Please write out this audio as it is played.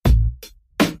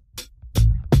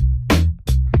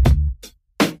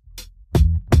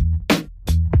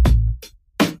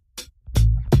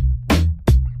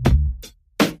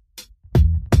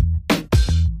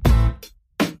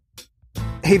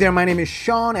Hey there, my name is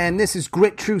Sean, and this is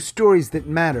Grit, True Stories That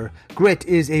Matter. Grit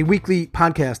is a weekly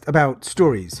podcast about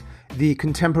stories, the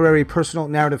contemporary personal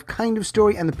narrative kind of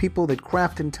story, and the people that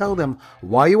craft and tell them.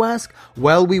 Why, you ask?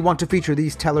 Well, we want to feature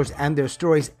these tellers and their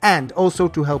stories, and also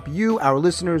to help you, our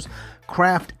listeners,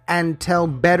 craft and tell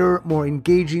better, more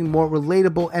engaging, more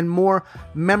relatable, and more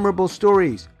memorable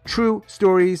stories. True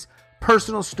stories,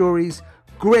 personal stories,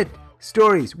 grit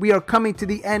stories. We are coming to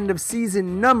the end of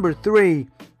season number 3.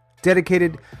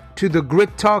 Dedicated to the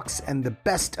Grit Talks and the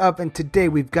best of, and today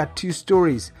we've got 2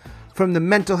 stories from the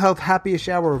Mental Health Happy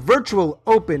Hour virtual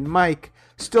open mic,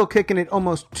 still kicking it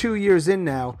almost 2 years in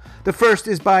now. The first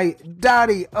is by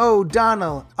Dottie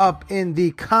O'Donnell up in the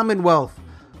Commonwealth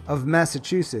of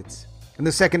Massachusetts, and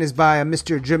the second is by a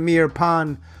Mr. Jameer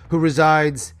Pan who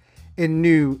resides in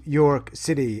New York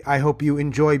City. I hope you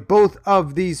enjoy both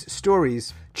of these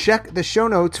stories. Check the show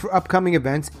notes for upcoming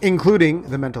events, including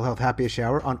the Mental Health Happy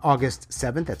Hour on August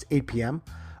 7th, that's 8 p.m.,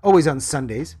 always on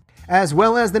Sundays, as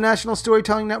well as the National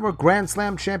Storytelling Network Grand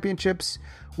Slam Championships,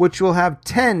 which will have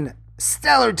 10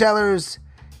 stellar tellers,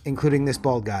 including this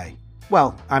bald guy.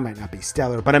 Well, I might not be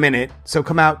stellar, but I'm in it, so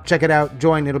come out, check it out,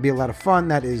 join, it'll be a lot of fun.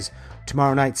 That is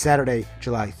tomorrow night, Saturday,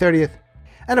 July 30th.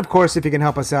 And of course, if you can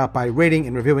help us out by rating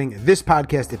and reviewing this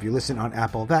podcast, if you listen on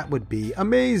Apple, that would be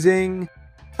amazing.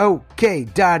 Okay,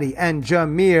 Dottie and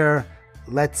Jameer,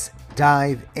 let's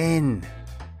dive in.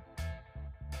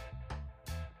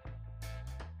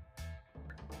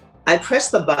 I press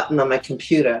the button on my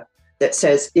computer that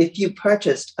says, if you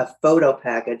purchased a photo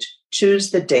package,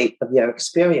 choose the date of your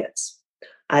experience.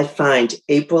 I find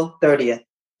April 30th,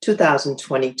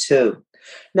 2022.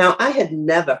 Now, I had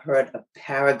never heard of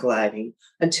paragliding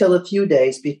until a few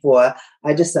days before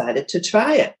I decided to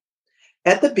try it.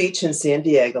 At the beach in San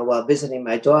Diego while visiting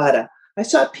my daughter, I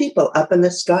saw people up in the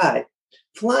sky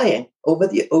flying over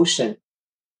the ocean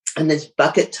in these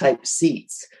bucket-type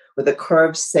seats with a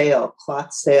curved sail,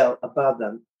 cloth sail above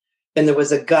them. And there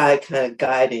was a guy kind of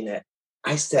guiding it.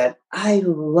 I said, I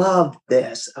love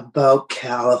this about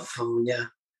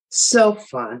California. So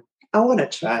fun. I want to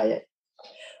try it.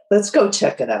 Let's go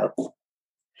check it out.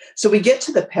 So we get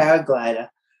to the paraglider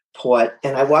port,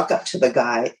 and I walk up to the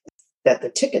guy at the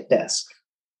ticket desk.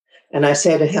 And I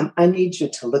say to him, I need you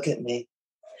to look at me.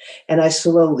 And I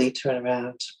slowly turn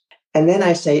around. And then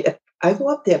I say, if I go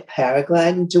up there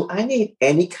paragliding, do I need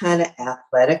any kind of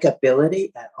athletic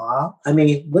ability at all? I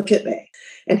mean, look at me.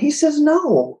 And he says,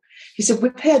 no. He said,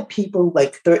 we've had people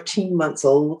like 13 months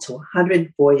old to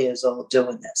 104 years old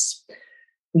doing this.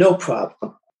 No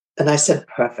problem. And I said,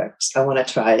 perfect. I want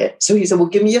to try it. So he said, well,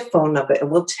 give me your phone number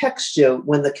and we'll text you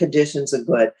when the conditions are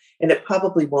good. And it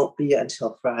probably won't be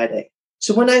until Friday.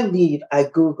 So when I leave, I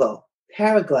Google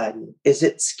paragliding. Is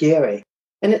it scary?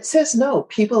 And it says no.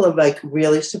 People are like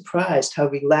really surprised how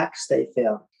relaxed they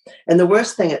feel. And the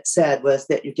worst thing it said was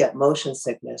that you get motion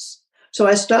sickness. So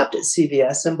I stopped at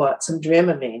CVS and bought some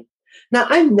Dramamine. Now,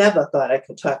 I never thought I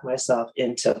could talk myself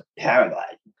into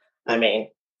paragliding. I mean,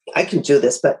 I can do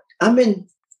this, but I'm into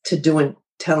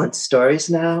telling stories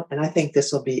now, and I think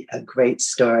this will be a great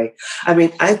story. I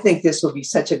mean, I think this will be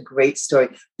such a great story.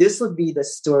 This will be the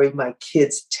story my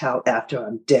kids tell after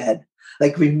I'm dead.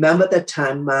 Like, remember the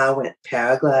time Ma went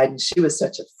paragliding? She was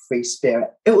such a free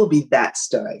spirit. It will be that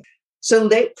story. So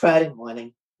late Friday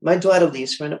morning, my daughter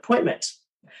leaves for an appointment.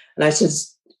 And I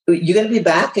says, you going to be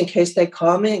back in case they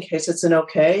call me, in case it's an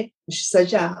okay? And she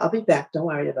says, yeah, I'll be back. Don't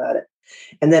worry about it.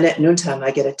 And then at noontime, I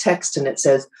get a text and it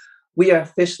says, we are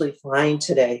officially flying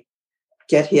today.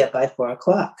 Get here by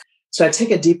 4:00. So I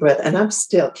take a deep breath and I'm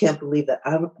still can't believe that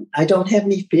I don't have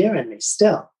any fear in me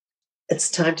still. It's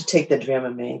time to take the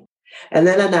Dramamine. And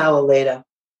then an hour later,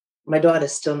 my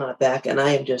daughter's still not back and I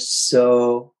am just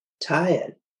so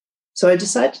tired. So I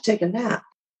decide to take a nap.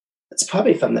 It's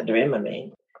probably from the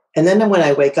Dramamine. And then when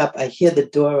I wake up, I hear the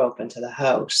door open to the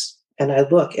house and I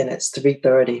look and it's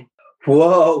 3:30.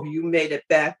 Whoa, you made it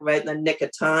back right in the nick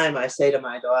of time, I say to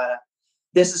my daughter.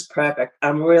 This is perfect.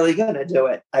 I'm really going to do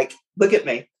it. Like, look at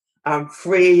me. I'm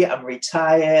free. I'm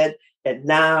retired. And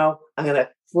now I'm going to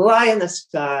fly in the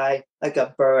sky like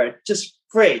a bird, just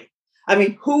free. I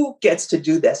mean, who gets to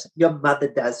do this? Your mother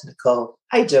does, Nicole.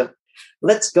 I do.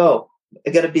 Let's go.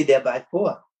 I got to be there by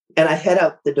 4. And I head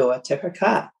out the door to her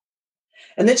car.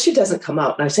 And then she doesn't come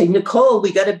out. And I say, Nicole,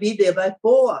 we got to be there by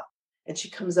 4. And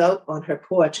she comes out on her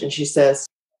porch and she says,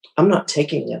 I'm not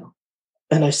taking you.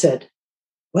 And I said,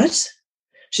 what?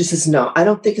 She says, no, I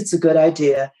don't think it's a good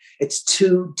idea. It's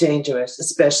too dangerous,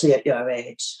 especially at your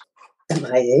age. At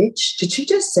my age? Did she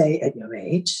just say at your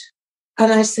age?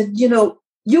 And I said,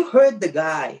 you heard the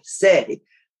guy say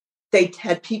they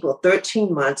had people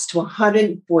 13 months to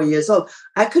 104 years old.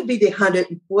 I could be the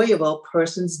 104-year-old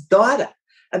person's daughter.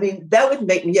 I mean, that would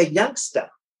make me a youngster.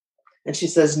 And she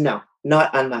says, no,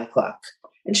 not on my clock.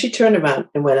 And she turned around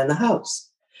and went in the house.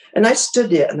 And I stood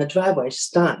there in the driveway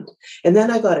stunned. And then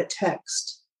I got a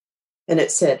text and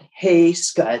it said, hey,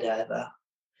 skydiver.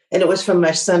 And it was from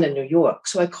my son in New York.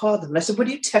 So I called him. I said, what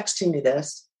are you texting me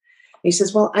this? He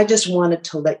says, well, I just wanted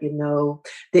to let you know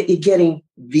that you're getting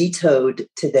vetoed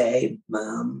today,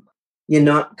 Mom. You're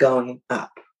not going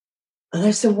up. And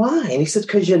I said, why? And he said,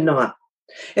 because you're not.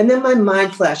 And then my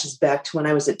mind flashes back to when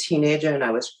I was a teenager and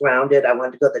I was grounded. I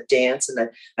wanted to go to the dance and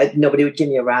nobody would give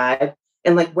me a ride.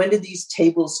 And like, when did these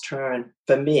tables turn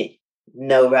for me?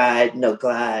 No ride, no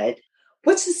glide.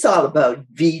 What's this all about?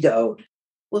 Vetoed.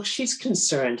 Well, she's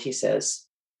concerned, he says,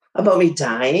 about me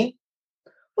dying.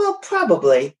 Well,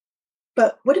 probably.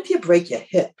 But what if you break your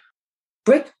hip?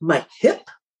 Break my hip?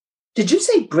 Did you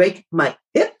say break my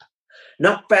hip?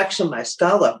 Not fracture my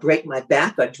skull or break my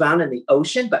back or drown in the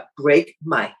ocean, but break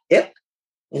my hip?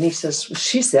 And he says, well,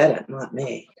 she said it, not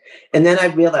me. And then I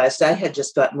realized I had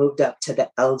just got moved up to the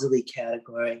elderly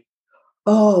category.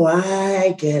 Oh,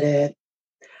 I get it.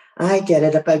 I get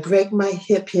it. If I break my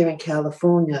hip here in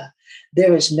California,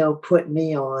 there is no putting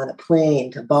me on a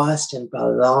plane to Boston for a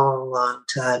long, long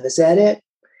time. Is that it?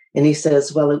 And he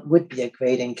says, well, it would be a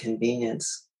great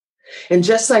inconvenience. And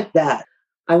just like that,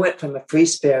 I went from a free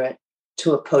spirit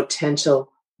to a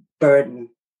potential burden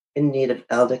in need of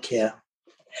elder care.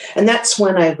 And that's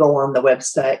when I go on the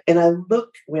website and I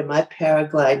look where my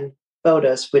paragliding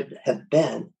photos would have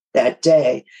been that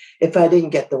day if I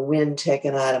didn't get the wind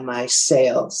taken out of my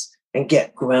sails and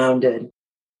get grounded.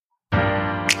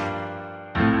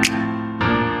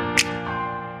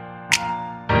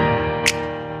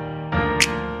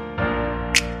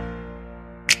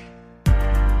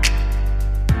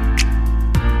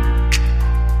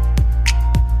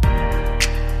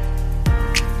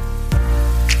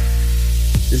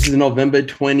 This is November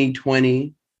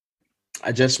 2020.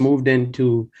 I just moved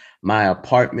into my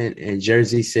apartment in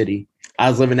Jersey City. I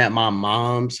was living at my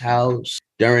mom's house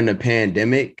during the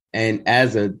pandemic. And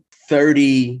as a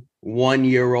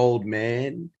 31-year-old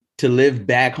man, to live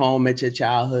back home at your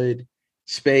childhood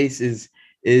space is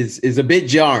a bit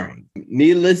jarring.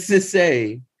 Needless to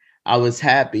say, I was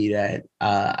happy that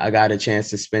I got a chance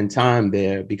to spend time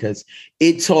there because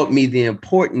it taught me the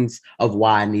importance of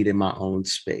why I needed my own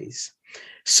space.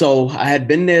 So I had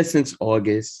been there since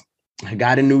August. I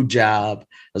got a new job. I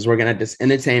was working at this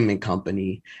entertainment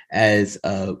company as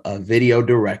a video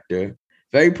director.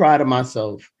 Very proud of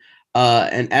myself.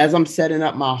 And as I'm setting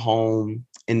up my home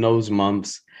in those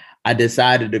months, I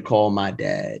decided to call my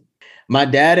dad. My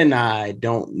dad and I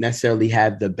don't necessarily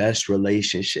have the best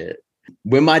relationship.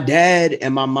 When my dad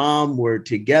and my mom were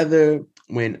together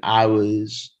when I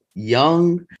was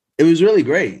young, it was really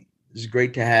great. It's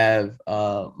great to have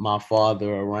my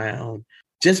father around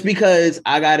just because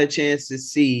I got a chance to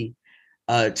see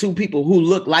two people who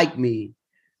look like me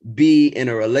be in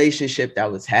a relationship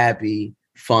that was happy,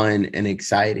 fun, and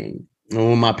exciting. And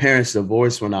when my parents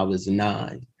divorced when I was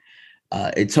 9,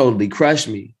 it totally crushed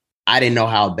me. I didn't know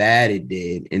how bad it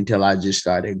did until I just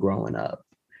started growing up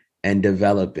and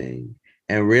developing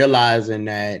and realizing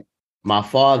that my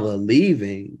father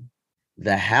leaving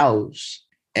the house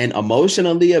and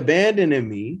emotionally abandoning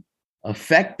me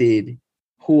affected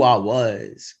who I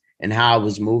was and how I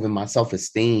was moving my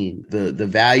self-esteem, the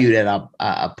value that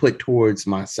I put towards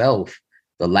myself,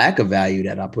 the lack of value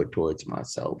that I put towards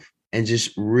myself, and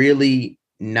just really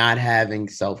not having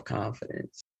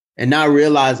self-confidence and not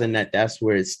realizing that that's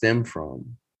where it stemmed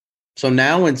from. So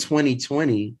now in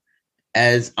 2020,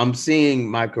 as I'm seeing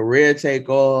my career take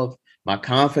off, my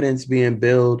confidence being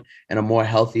built, and a more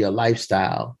healthier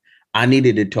lifestyle, I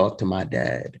needed to talk to my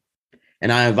dad.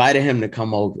 And I invited him to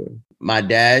come over. My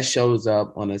dad shows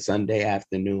up on a Sunday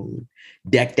afternoon,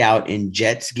 decked out in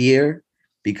Jets gear,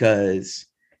 because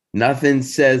nothing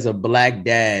says a Black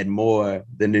dad more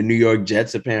than the New York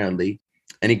Jets, apparently.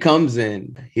 And he comes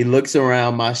in, he looks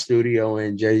around my studio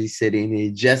in Jersey City, and he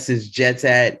adjusts his Jets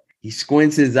hat. He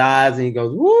squints his eyes and he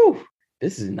goes, "Woo,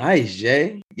 this is nice,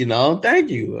 Jay. Thank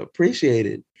you. Appreciate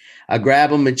it." I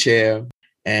grab him a chair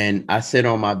and I sit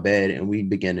on my bed and we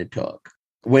begin to talk.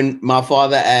 When my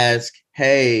father asked,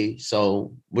 "Hey,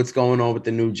 so what's going on with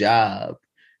the new job?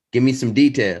 Give me some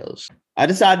details." I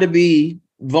decided to be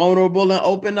vulnerable and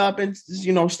open up and,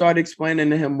 start explaining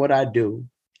to him what I do.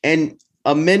 And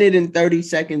a minute and 30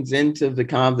 seconds into the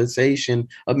conversation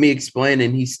of me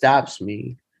explaining, he stops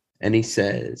me and he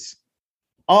says,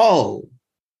 "Oh,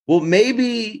 well,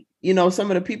 maybe, some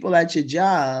of the people at your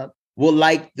job will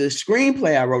like the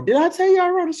screenplay I wrote. Did I tell you I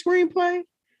wrote a screenplay? And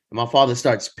my father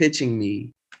starts pitching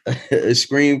me a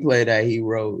screenplay that he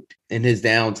wrote in his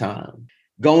downtime,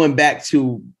 going back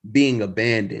to being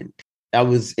abandoned. I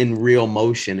was in real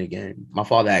motion again. My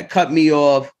father had cut me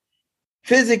off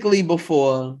physically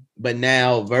before, but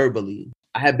now verbally.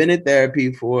 I had been in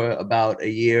therapy for about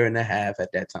 1.5 years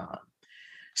at that time.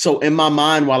 So in my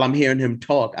mind, while I'm hearing him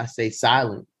talk, I stay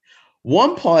silent.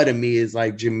 One part of me is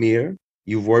like, Jameer,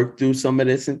 you've worked through some of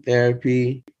this in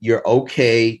therapy. You're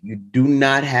okay. You do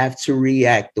not have to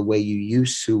react the way you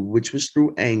used to, which was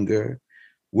through anger,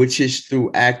 which is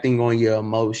through acting on your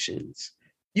emotions.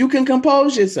 You can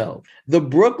compose yourself. The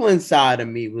Brooklyn side of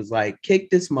me was like, kick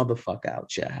this motherfucker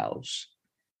out your house.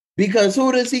 Because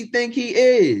who does he think he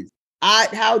is?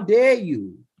 How dare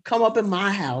you come up in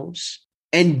my house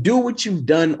and do what you've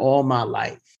done all my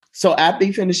life? So after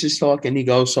he finishes talking, he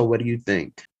goes, so what do you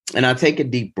think? And I take a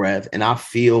deep breath and I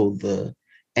feel the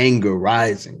anger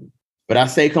rising. But I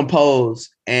stay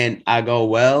composed and I go,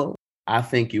 well, I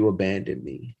think you abandoned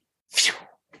me. Phew.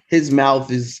 His mouth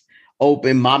is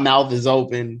open. My mouth is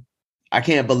open. I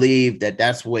can't believe that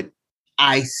that's what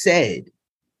I said,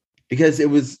 because it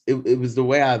was the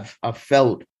way I've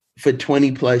felt for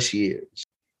 20 plus years.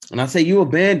 And I say, you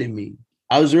abandoned me.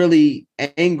 I was really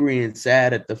angry and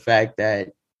sad at the fact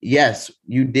that, yes,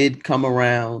 you did come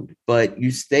around, but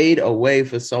you stayed away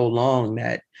for so long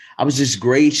that I was just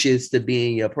gracious to be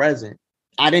in your presence.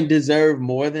 I didn't deserve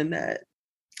more than that.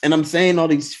 And I'm saying all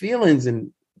these feelings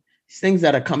and these things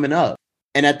that are coming up.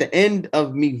 And at the end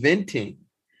of me venting,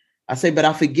 I say, but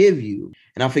I forgive you.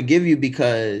 And I forgive you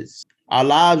because our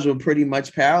lives were pretty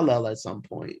much parallel at some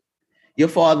point. Your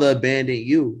father abandoned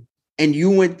you, and you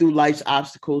went through life's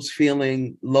obstacles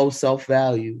feeling low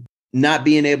self-value, not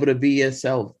being able to be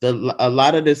yourself. A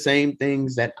lot of the same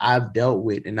things that I've dealt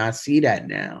with, and I see that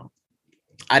now.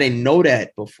 I didn't know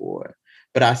that before,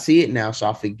 but I see it now, so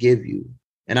I forgive you.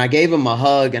 And I gave him a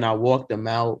hug and I walked him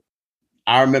out.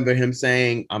 I remember him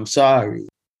saying, I'm sorry.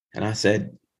 And I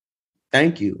said,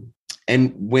 thank you.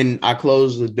 And when I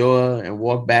closed the door and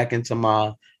walked back into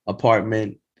my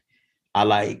apartment,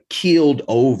 I keeled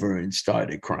over and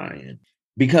started crying,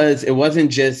 because it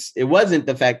wasn't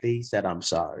the fact that he said, I'm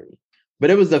sorry, but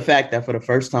it was the fact that for the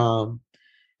first time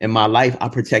in my life, I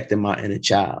protected my inner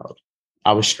child.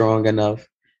 I was strong enough.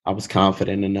 I was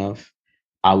confident enough.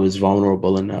 I was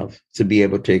vulnerable enough to be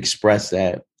able to express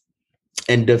that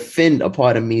and defend a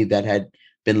part of me that had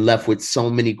been left with so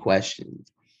many questions.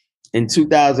 In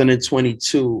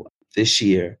 2022, this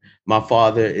year, my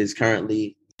father is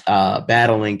currently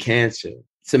battling cancer.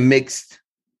 It's a mixed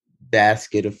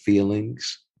basket of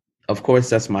feelings. Of course,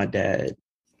 that's my dad.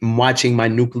 I'm watching my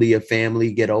nuclear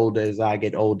family get older as I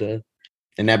get older.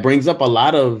 And that brings up a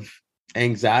lot of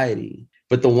anxiety.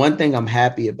 But the one thing I'm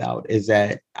happy about is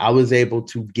that I was able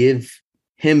to give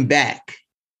him back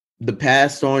the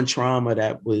passed on trauma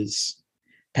that was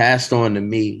passed on to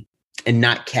me, and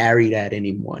not carry that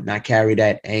anymore, not carry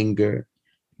that anger,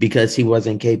 because he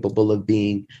wasn't capable of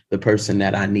being the person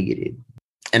that I needed.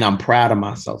 And I'm proud of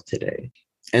myself today.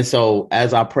 And so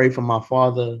as I pray for my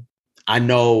father, I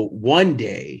know one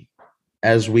day,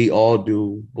 as we all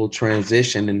do, we'll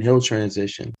transition and he'll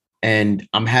transition. And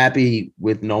I'm happy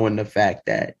with knowing the fact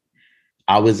that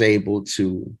I was able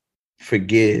to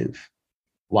forgive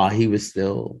while he was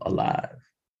still alive.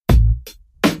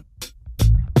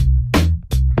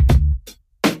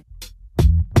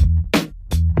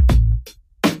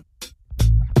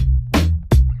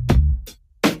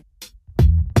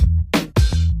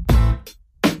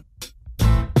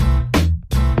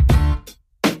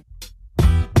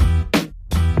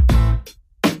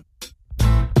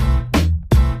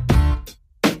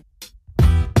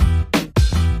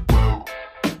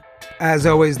 As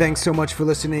always, thanks so much for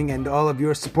listening and all of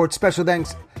your support. Special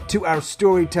thanks to our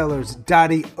storytellers,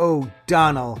 Dottie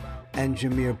O'Donnell and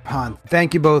Jameer Pant.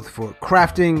 Thank you both for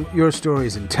crafting your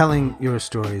stories and telling your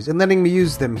stories and letting me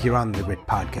use them here on the Grit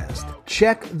Podcast.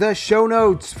 Check the show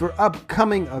notes for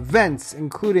upcoming events,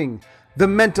 including the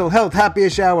Mental Health Happy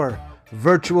Hour,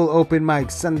 virtual open mic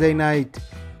Sunday night,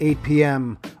 8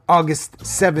 p.m. August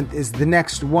 7th is the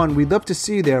next one. We'd love to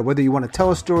see you there, whether you want to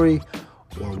tell a story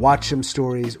or watch some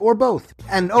stories, or both.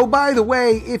 And oh, by the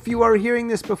way, if you are hearing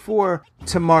this before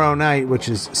tomorrow night, which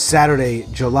is Saturday,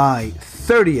 July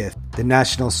 30th, the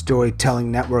National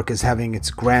Storytelling Network is having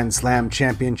its Grand Slam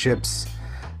Championships.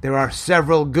 There are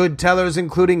several good tellers,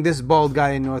 including this bald guy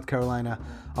in North Carolina.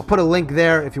 I'll put a link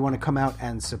there if you want to come out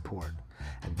and support.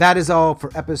 And that is all for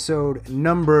episode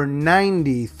number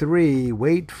 93.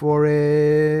 Wait for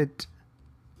it.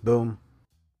 Boom.